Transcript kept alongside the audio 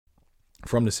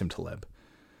From Nassim Taleb,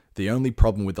 the only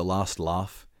problem with the last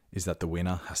laugh is that the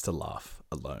winner has to laugh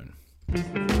alone.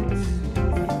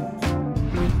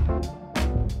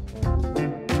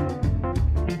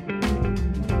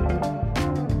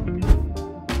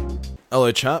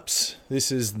 Hello chaps,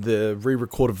 this is the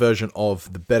re-recorded version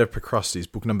of The Bed of Procrustes,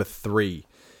 book number 3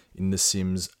 in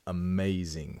Nassim's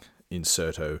amazing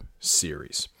Inserto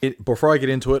series. Before I get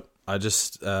into it, I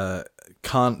just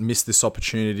can't miss this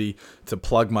opportunity to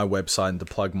plug my website and to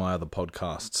plug my other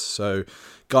podcasts. So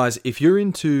guys, if you're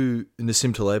into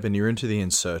Nassim Taleb and you're into the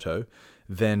Inserto,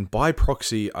 then by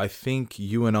proxy, I think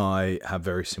you and I have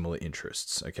very similar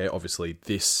interests. Okay, obviously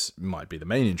this might be the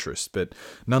main interest, but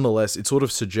nonetheless, it sort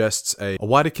of suggests a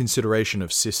wider consideration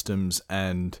of systems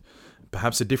and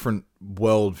perhaps a different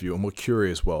worldview, a more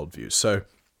curious worldview. So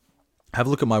have a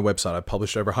look at my website. I've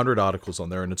published over 100 articles on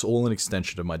there, and it's all an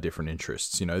extension of my different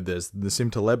interests. You know, there's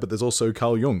Nassim Taleb, but there's also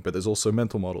Carl Jung, but there's also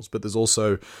mental models, but there's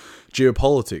also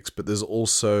geopolitics, but there's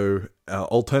also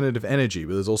alternative energy,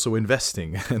 but there's also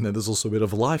investing, and then there's also a bit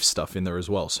of life stuff in there as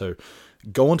well. So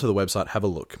go onto the website, have a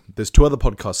look. There's 2 other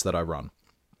podcasts that I run.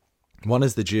 One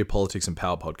is the Geopolitics and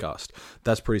Power podcast.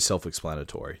 That's pretty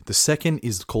self-explanatory. The second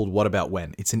is called What About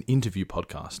When? It's an interview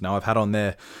podcast. Now, I've had on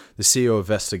there the CEO of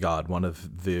Vestergaard, one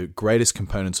of the greatest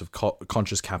components of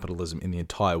conscious capitalism in the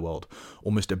entire world.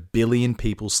 Almost 1 billion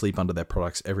people sleep under their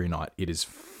products every night. It is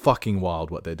fucking wild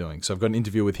what they're doing. So I've got an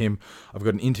interview with him. I've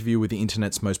got an interview with the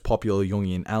internet's most popular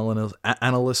Jungian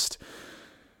analyst.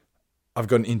 I've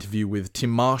got an interview with Tim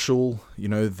Marshall, you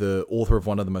know, the author of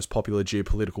one of the most popular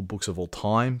geopolitical books of all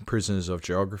time, Prisoners of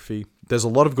Geography. There's a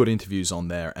lot of good interviews on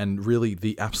there, and really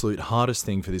the absolute hardest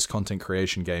thing for this content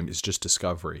creation game is just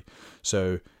discovery.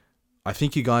 So I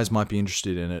think you guys might be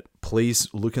interested in it. Please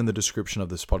look in the description of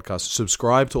this podcast.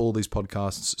 Subscribe to all these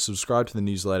podcasts. Subscribe to the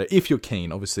newsletter if you're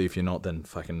keen. Obviously, if you're not, then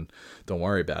fucking don't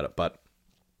worry about it. But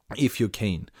if you're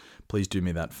keen, please do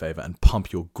me that favor and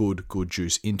pump your good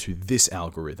juice into this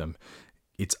algorithm.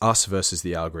 It's us versus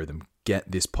the algorithm.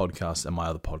 Get this podcast and my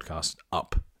other podcast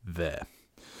up there.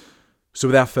 So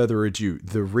without further ado,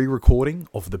 the re-recording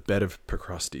of The Bed of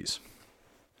Procrustes.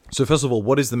 So first of all,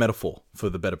 what is the metaphor for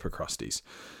The Bed of Procrustes?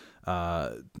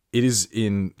 It is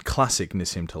in classic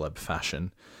Nassim Taleb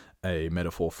fashion, a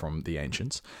metaphor from the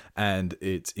ancients, and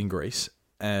it's in Greece.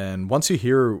 And once you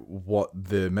hear what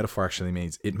the metaphor actually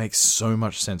means, it makes so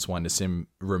much sense why Nassim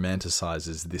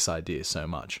romanticizes this idea so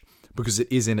much, because it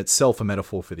is in itself a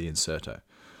metaphor for the Inserto.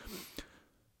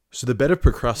 So the Bed of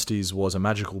Procrustes was a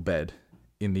magical bed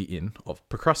in the inn of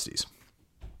Procrustes.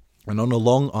 And on a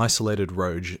long isolated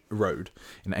road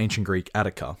in ancient Greek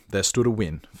Attica, there stood an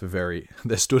inn for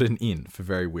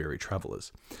very weary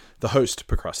travelers. The host,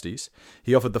 Procrustes,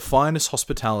 he offered the finest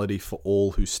hospitality for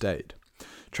all who stayed.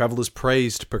 Travelers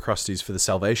praised Procrustes for the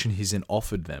salvation his inn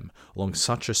offered them along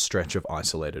such a stretch of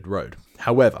isolated road.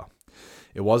 However,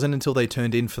 it wasn't until they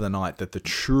turned in for the night that the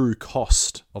true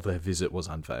cost of their visit was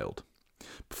unveiled.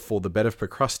 For the Bed of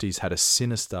Procrustes had a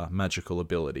sinister magical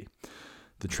ability.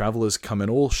 The travelers come in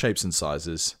all shapes and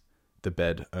sizes, the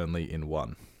bed only in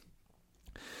one.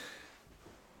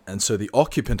 And so the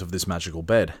occupant of this magical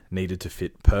bed needed to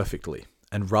fit perfectly.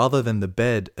 And rather than the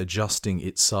bed adjusting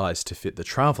its size to fit the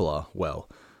traveler, well,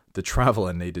 the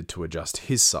traveler needed to adjust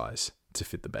his size to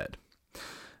fit the bed.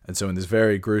 And so in this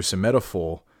very gruesome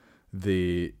metaphor,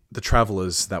 the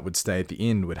travelers that would stay at the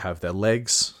inn would have their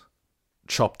legs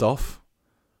chopped off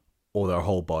or their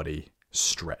whole body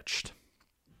stretched.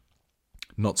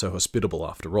 Not so hospitable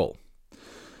after all.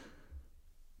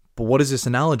 But what does this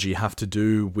analogy have to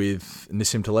do with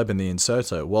Nassim Taleb and the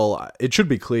Inserto? Well, it should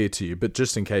be clear to you, but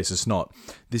just in case it's not,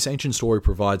 this ancient story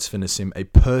provides for Nassim a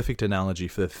perfect analogy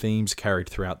for the themes carried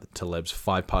throughout Taleb's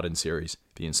 5-part series,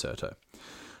 the Inserto.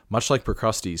 Much like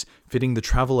Procrustes, fitting the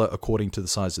traveller according to the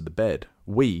size of the bed,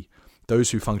 we,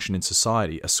 those who function in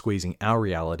society, are squeezing our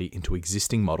reality into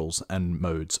existing models and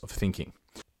modes of thinking.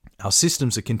 Our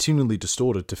systems are continually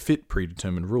distorted to fit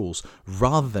predetermined rules,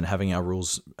 rather than having our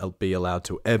rules be allowed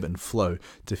to ebb and flow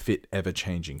to fit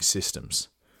ever-changing systems.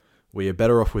 We are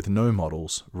better off with no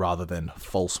models rather than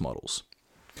false models.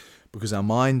 Because our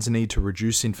minds need to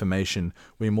reduce information,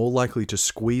 we are more likely to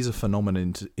squeeze a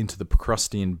phenomenon into the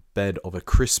Procrustean bed of a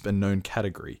crisp and known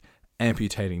category,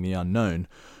 amputating the unknown,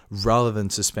 rather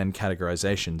than suspend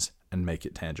categorizations and make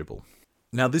it tangible.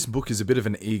 Now, this book is a bit of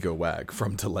an ego wag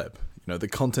from Taleb. You know, the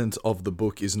content of the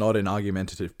book is not in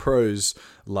argumentative prose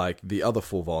like the other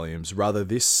 4 volumes. Rather,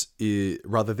 this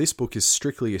book is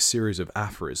strictly a series of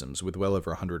aphorisms, with well over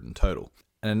 100 in total.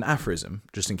 And an aphorism,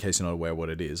 just in case you're not aware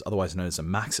what it is, otherwise known as a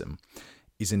maxim,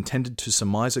 is intended to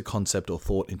surmise a concept or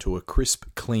thought into a crisp,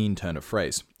 clean turn of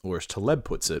phrase. Or as Taleb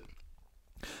puts it,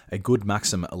 A good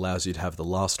maxim allows you to have the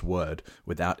last word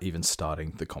without even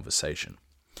starting the conversation.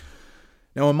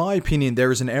 Now, in my opinion,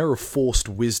 there is an air of forced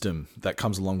wisdom that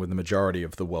comes along with the majority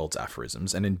of the world's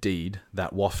aphorisms, and indeed,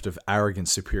 that waft of arrogant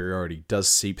superiority does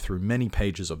seep through many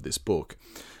pages of this book.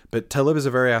 But Taleb is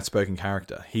a very outspoken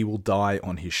character. He will die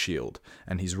on his shield,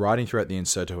 and his writing throughout the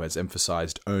inserto has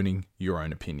emphasized owning your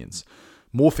own opinions,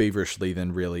 more feverishly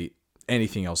than really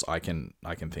anything else I can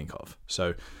think of.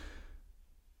 So,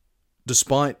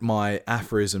 despite my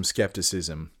aphorism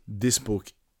skepticism, this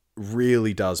book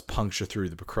really does puncture through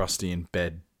the Procrustean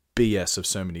bed BS of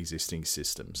so many existing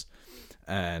systems.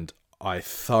 And I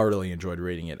thoroughly enjoyed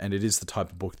reading it, and it is the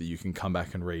type of book that you can come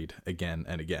back and read again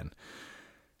and again.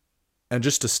 And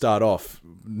just to start off,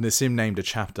 Nassim named a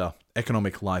chapter,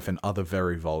 Economic Life and Other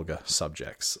Very Vulgar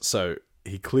Subjects. So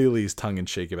he clearly is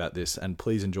tongue-in-cheek about this, and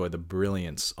please enjoy the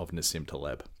brilliance of Nassim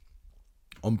Taleb.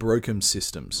 On broken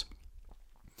systems.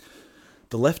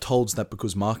 The left holds that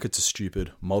because markets are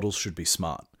stupid, models should be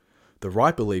smart. The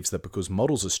right believes that because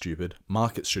models are stupid,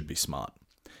 markets should be smart.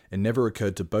 It never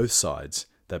occurred to both sides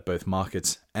that both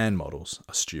markets and models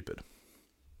are stupid.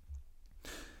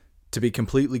 To be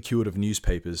completely cured of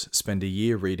newspapers, spend a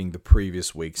year reading the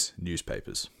previous week's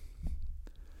newspapers.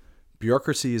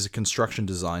 Bureaucracy is a construction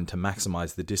designed to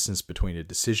maximize the distance between a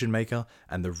decision maker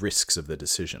and the risks of the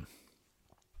decision.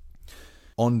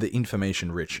 On the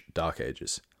information-rich Dark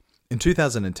Ages. In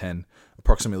 2010,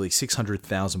 approximately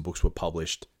 600,000 books were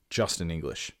published just in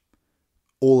English.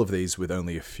 All of these with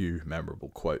only a few memorable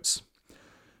quotes.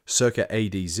 Circa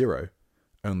AD 0,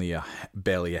 only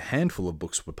barely a handful of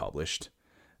books were published,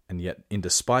 and yet, in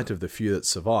despite of the few that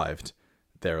survived,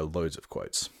 there are loads of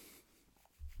quotes.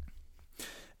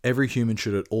 Every human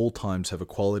should at all times have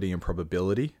equality in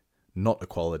probability, not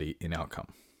equality in outcome.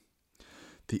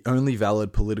 The only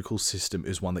valid political system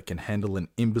is one that can handle an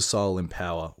imbecile in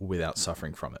power without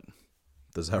suffering from it.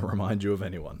 Does that remind you of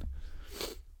anyone?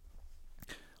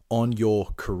 On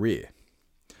your career.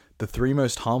 The three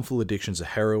most harmful addictions are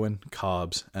heroin,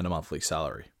 carbs, and a monthly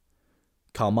salary.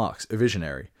 Karl Marx, a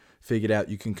visionary, figured out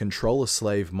you can control a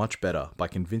slave much better by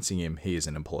convincing him he is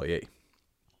an employee.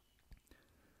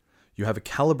 You have a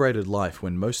calibrated life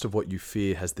when most of what you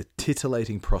fear has the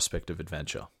titillating prospect of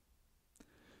adventure.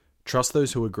 Trust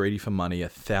those who are greedy for money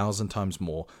 1,000 times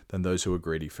more than those who are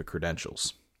greedy for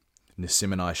credentials.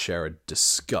 Nassim and I share a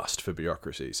disgust for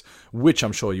bureaucracies, which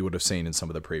I'm sure you would have seen in some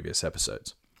of the previous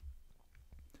episodes.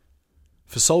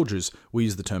 For soldiers, we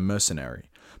use the term mercenary,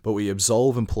 but we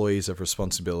absolve employees of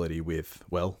responsibility with,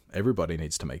 well, everybody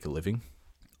needs to make a living.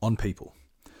 On people.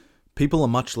 People are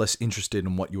much less interested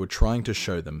in what you are trying to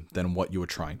show them than what you are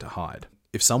trying to hide.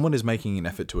 If someone is making an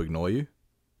effort to ignore you,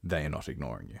 they are not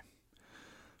ignoring you.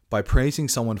 By praising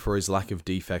someone for his lack of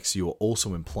defects, you are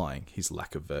also implying his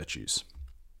lack of virtues.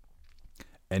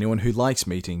 Anyone who likes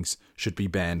meetings should be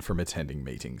banned from attending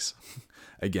meetings.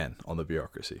 Again, on the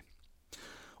bureaucracy.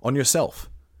 On yourself.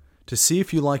 To see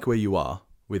if you like where you are,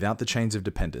 without the chains of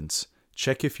dependence,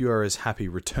 check if you are as happy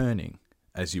returning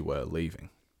as you were leaving.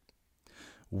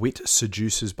 Wit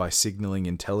seduces by signaling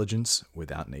intelligence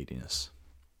without neediness.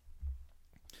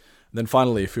 And then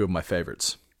finally, a few of my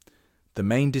favorites. The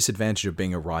main disadvantage of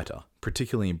being a writer,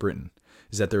 particularly in Britain,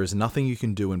 is that there is nothing you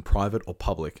can do in private or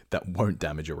public that won't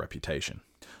damage your reputation.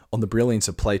 On the brilliance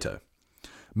of Plato.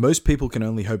 Most people can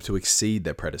only hope to exceed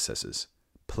their predecessors.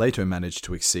 Plato managed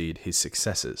to exceed his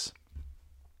successors.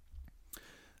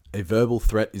 A verbal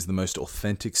threat is the most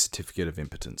authentic certificate of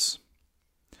impotence.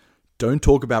 Don't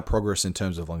talk about progress in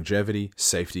terms of longevity,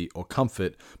 safety, or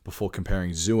comfort before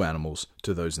comparing zoo animals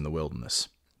to those in the wilderness.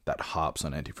 That harps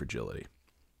on anti-fragility.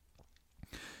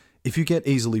 If you get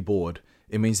easily bored,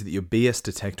 it means that your BS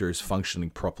detector is functioning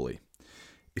properly.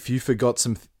 If you forget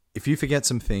some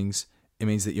things, it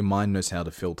means that your mind knows how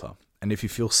to filter. And if you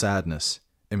feel sadness,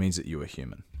 it means that you are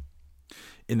human.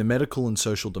 In the medical and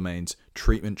social domains,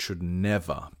 treatment should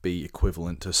never be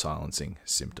equivalent to silencing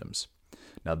symptoms.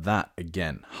 Now that,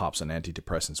 again, harps on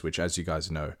antidepressants, which, as you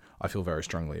guys know, I feel very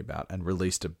strongly about, and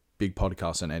released a big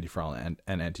podcast on antiviral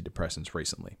and antidepressants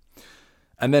recently.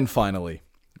 And then finally,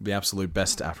 the absolute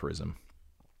best aphorism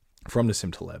from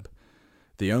Nassim Taleb.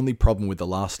 The only problem with the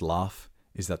last laugh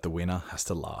is that the winner has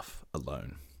to laugh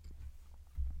alone.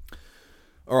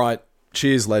 All right,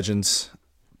 cheers, legends.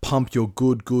 Pump your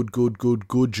good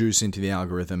juice into the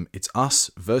algorithm. It's us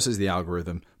versus the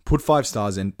algorithm. Put 5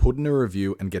 stars in, put in a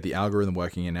review, and get the algorithm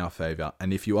working in our favor.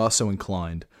 And if you are so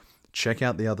inclined, check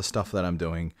out the other stuff that I'm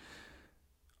doing.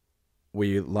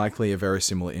 We likely have very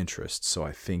similar interests, so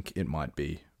I think it might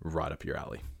be right up your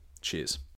alley. Cheers.